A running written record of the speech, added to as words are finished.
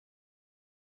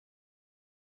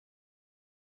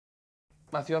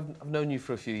Matthew, I've known you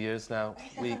for a few years now.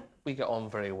 We get on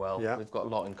very well. Yeah. We've got a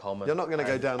lot in common. You're not going to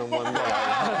go down on one knee.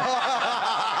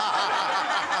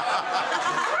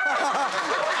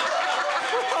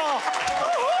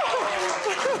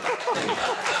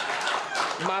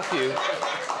 Matthew,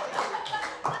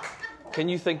 can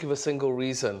you think of a single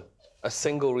reason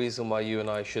why you and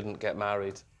I shouldn't get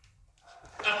married?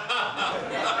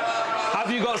 Have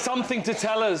you got something to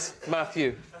tell us,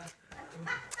 Matthew?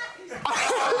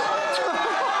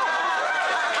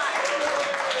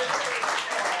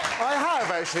 I have,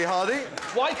 actually, Hardy.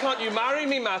 Why can't you marry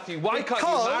me, Matthew? Why can't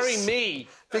you marry me?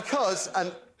 Because,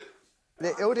 and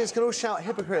the audience can all shout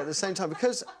hypocrite at the same time,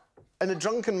 because in a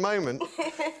drunken moment,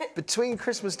 between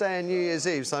Christmas Day and New Year's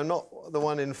Eve, so I'm not the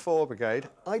one in 4 Brigade,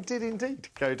 I did indeed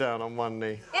go down on one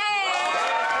knee.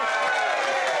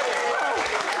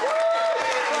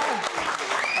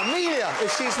 Amelia,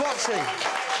 if she's watching.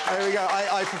 There we go.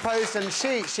 I proposed and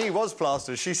she was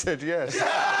plastered. She said yes. The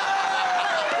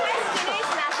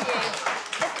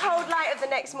cold light of the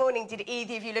next morning, did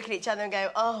either of you look at each other and go,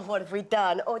 oh, what have we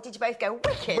done? Or did you both go,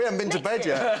 wicked? We haven't been to bed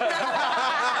yet.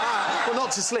 Well,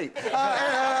 not to sleep.